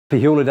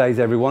Happy holidays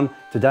everyone.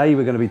 Today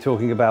we're going to be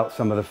talking about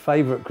some of the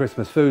favourite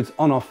Christmas foods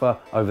on offer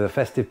over the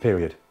festive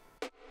period.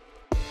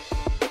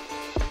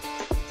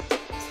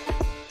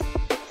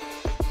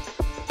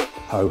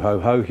 Ho ho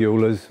ho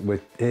Huelers,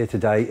 we're here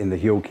today in the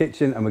Huel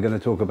kitchen and we're going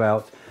to talk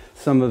about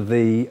some of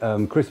the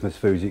Christmas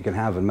foods you can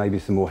have and maybe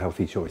some more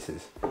healthy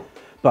choices.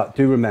 But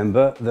do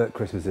remember that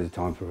Christmas is a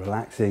time for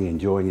relaxing,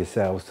 enjoying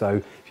yourself, so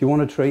if you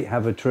want a treat,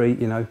 have a treat,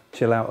 you know,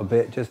 chill out a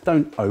bit, just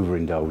don't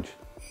overindulge.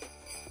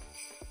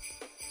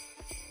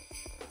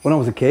 When I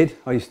was a kid,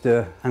 I used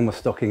to hang my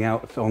stocking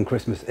out on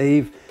Christmas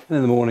Eve, and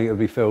in the morning it would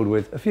be filled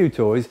with a few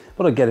toys,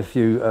 but I'd get a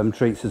few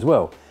treats as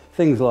well.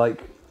 Things like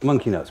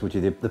monkey nuts, which are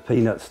the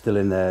peanuts still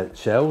in their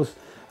shells.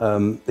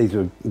 These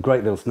were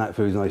great little snack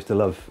foods and I used to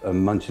love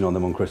munching on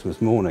them on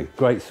Christmas morning.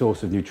 Great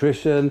source of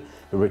nutrition,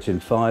 they're rich in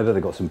fibre,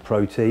 they've got some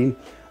protein,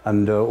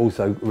 and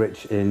also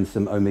rich in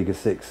some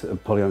omega-6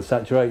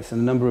 polyunsaturates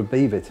and a number of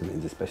B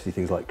vitamins, especially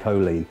things like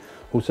choline.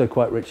 Also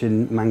quite rich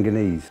in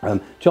manganese.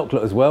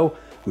 Chocolate as well.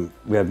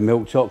 We have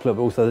milk chocolate,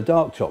 but also the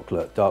dark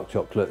chocolate. Dark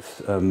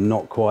chocolate's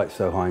not quite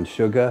so high in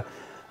sugar,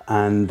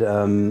 and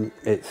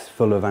it's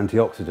full of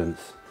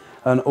antioxidants.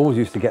 And always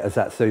used to get a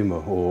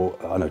Satsuma, or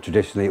I know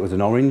traditionally it was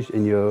an orange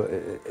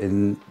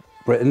in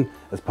Britain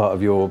as part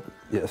of your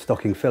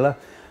stocking filler.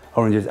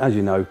 Oranges, as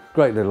you know,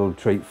 great little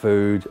treat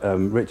food,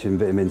 rich in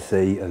vitamin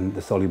C and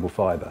the soluble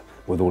fibre,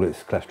 with all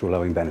its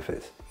cholesterol-lowering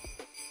benefits.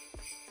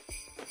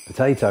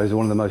 Potatoes are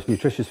one of the most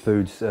nutritious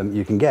foods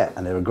you can get,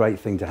 and they're a great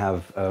thing to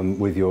have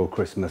with your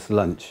Christmas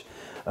lunch.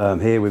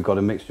 Here we've got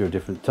a mixture of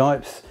different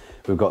types.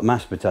 We've got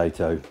mashed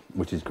potato,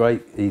 which is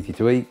great, easy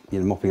to eat,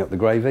 mopping up the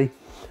gravy.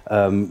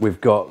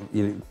 We've got,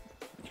 you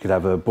could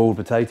have a boiled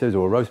potatoes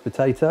or a roast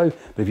potato,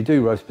 but if you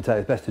do roast potatoes,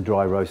 it's best to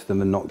dry roast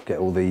them and not get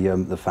all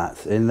the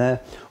fats in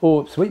there.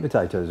 Or sweet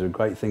potatoes are a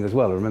great thing as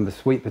well. Remember,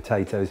 sweet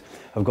potatoes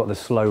have got the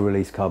slow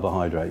release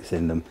carbohydrates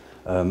in them,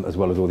 as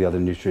well as all the other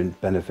nutrient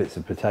benefits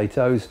of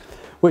potatoes,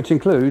 which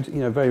include,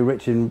 very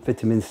rich in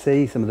vitamin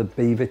C, some of the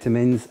B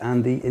vitamins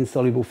and the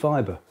insoluble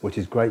fibre, which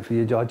is great for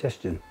your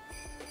digestion.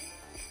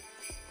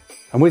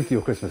 And with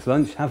your Christmas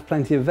lunch, have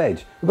plenty of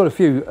veg. We've got a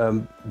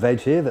few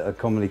veg here that are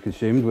commonly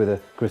consumed with a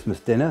Christmas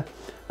dinner.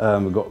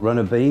 We've got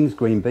runner beans,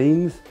 green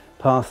beans,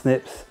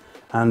 parsnips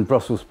and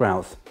Brussels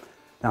sprouts.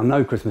 Now,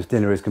 no Christmas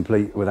dinner is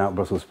complete without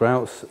Brussels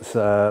sprouts.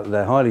 So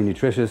they're highly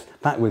nutritious,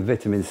 packed with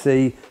vitamin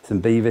C, some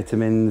B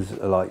vitamins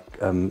like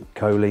choline,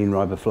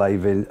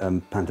 riboflavin,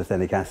 and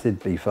pantothenic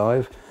acid,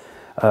 B5,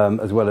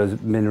 as well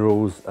as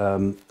minerals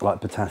like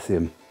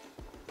potassium.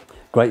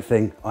 Great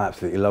thing, I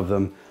absolutely love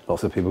them.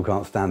 Lots of people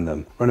can't stand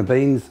them. Runner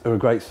beans are a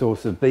great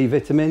source of B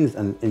vitamins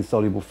and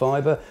insoluble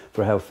fibre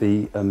for a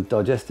healthy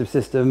digestive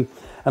system,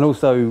 and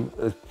also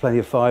there's plenty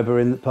of fibre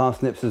in the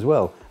parsnips as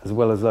well as a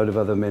load of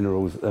other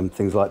minerals,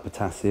 things like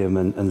potassium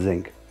and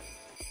zinc.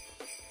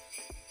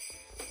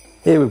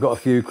 Here we've got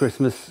a few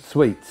Christmas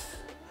sweets.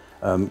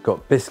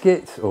 Got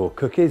biscuits or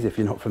cookies if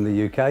you're not from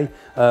the UK.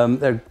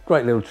 They're a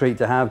great little treat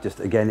to have, just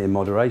again in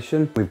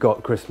moderation. We've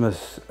got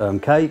Christmas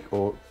cake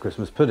or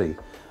Christmas pudding.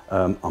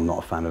 I'm not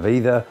a fan of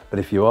either, but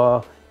if you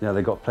are,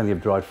 they've got plenty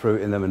of dried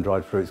fruit in them, and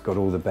dried fruit's got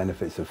all the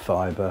benefits of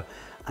fibre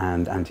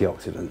and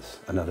antioxidants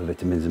and other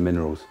vitamins and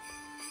minerals.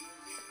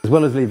 As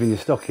well as leaving your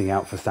stocking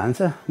out for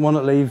Santa, why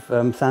not leave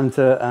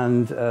Santa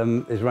and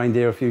his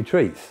reindeer a few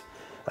treats?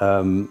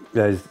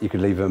 You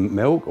could leave him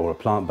milk or a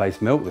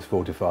plant-based milk that's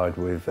fortified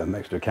with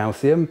extra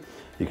calcium.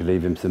 You could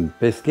leave him some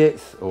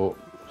biscuits or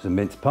some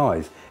mince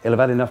pies. He'll have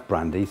had enough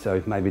brandy,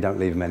 so maybe don't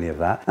leave him any of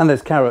that. And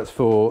there's carrots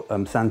for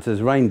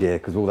Santa's reindeer,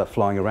 because all that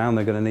flying around,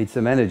 they're going to need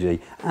some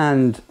energy.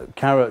 And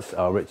carrots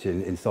are rich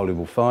in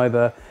insoluble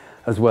fibre,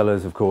 as well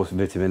as, of course,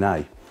 vitamin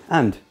A.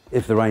 And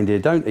if the reindeer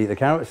don't eat the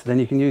carrots, then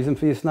you can use them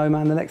for your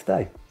snowman the next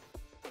day.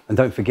 And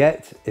don't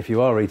forget, if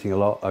you are eating a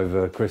lot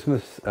over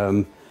Christmas,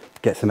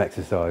 get some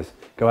exercise.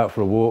 Go out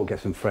for a walk, get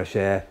some fresh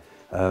air.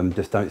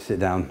 Just don't sit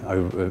down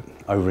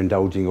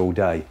overindulging all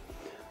day.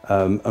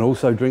 And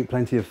also drink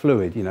plenty of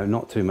fluid,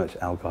 not too much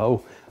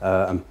alcohol.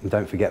 And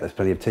don't forget there's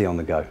plenty of tea on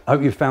the go. I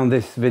hope you found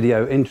this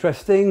video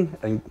interesting.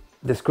 And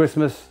this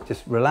Christmas,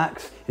 just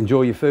relax,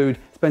 enjoy your food,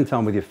 spend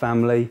time with your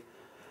family.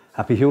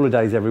 Happy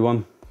holidays,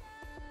 everyone.